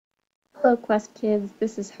Hello, Quest Kids.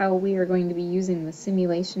 This is how we are going to be using the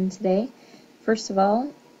simulation today. First of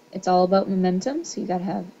all, it's all about momentum, so you got to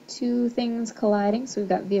have two things colliding. So we've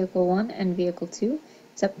got vehicle 1 and vehicle 2.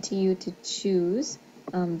 It's up to you to choose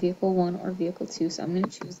vehicle 1 or vehicle 2. So I'm going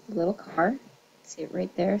to choose the little car. See it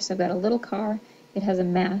right there. So I've got a little car. It has a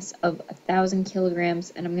mass of 1,000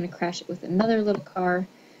 kilograms, and I'm going to crash it with another little car,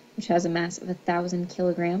 which has a mass of 1,000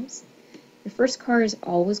 kilograms. Your first car is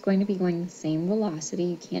always going to be going the same velocity.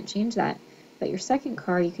 You can't change that. But your second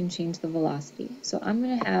car, you can change the velocity. So I'm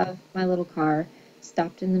going to have my little car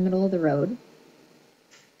stopped in the middle of the road.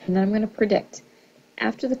 And then I'm going to predict,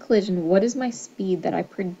 after the collision, what is my speed that I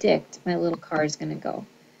predict my little car is going to go?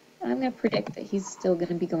 I'm going to predict that he's still going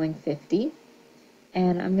to be going 50.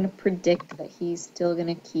 And I'm going to predict that he's still going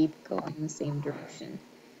to keep going the same direction.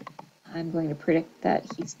 I'm going to predict that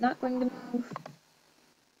he's not going to move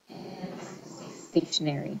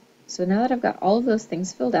stationary. So now that I've got all of those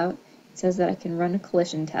things filled out, it says that I can run a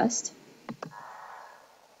collision test.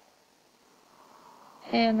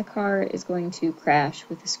 And the car is going to crash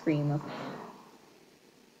with a scream of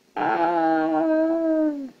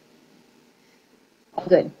ah. All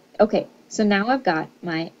good. Okay, so now I've got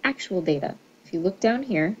my actual data. If you look down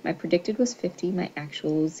here, my predicted was 50, my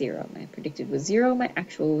actual was 0. My predicted was 0, my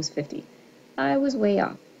actual was 50. I was way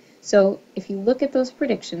off. So if you look at those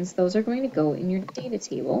predictions, those are going to go in your data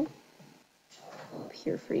table up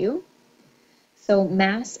here for you. So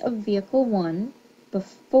mass of vehicle 1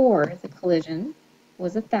 before the collision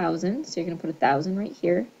was 1,000, so you're going to put 1,000 right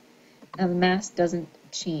here. Now the mass doesn't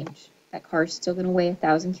change. That car is still going to weigh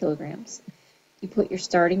 1,000 kilograms. You put your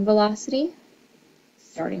starting velocity,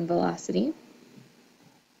 starting velocity,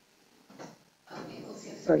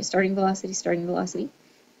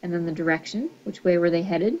 and then the direction, which way were they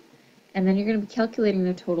headed, and then you're going to be calculating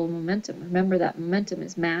their total momentum. Remember that momentum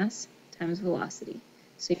is mass times velocity.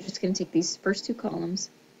 So you're just going to take these first two columns,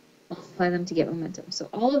 multiply them to get momentum. So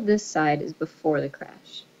all of this side is before the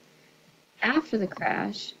crash. After the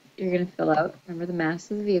crash, you're going to fill out, remember the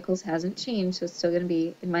mass of the vehicles hasn't changed, so it's still going to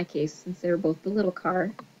be, in my case, since they were both the little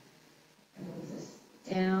car,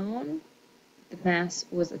 down, the mass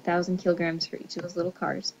was 1,000 kilograms for each of those little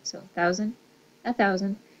cars. So 1,000,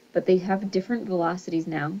 1,000, but they have different velocities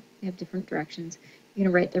now. They have different directions. You're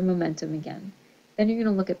going to write their momentum again. Then you're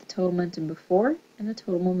going to look at the total momentum before and the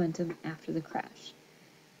total momentum after the crash.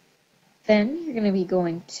 Then you're going to be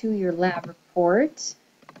going to your lab report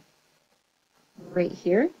right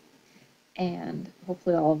here, and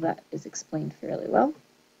hopefully all of that is explained fairly well.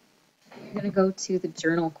 You're going to go to the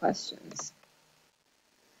journal questions.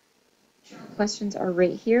 Questions are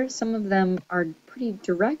right here. Some of them are pretty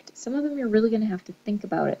direct. Some of them you're really going to have to think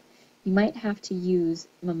about it. You might have to use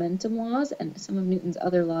momentum laws and some of Newton's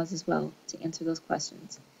other laws as well to answer those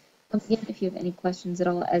questions. Once again, if you have any questions at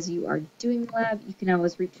all as you are doing the lab, you can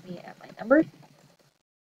always reach me at my number,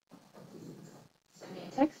 send me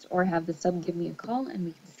a text, or have the sub give me a call and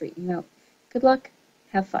we can straighten you out. Good luck.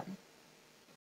 Have fun.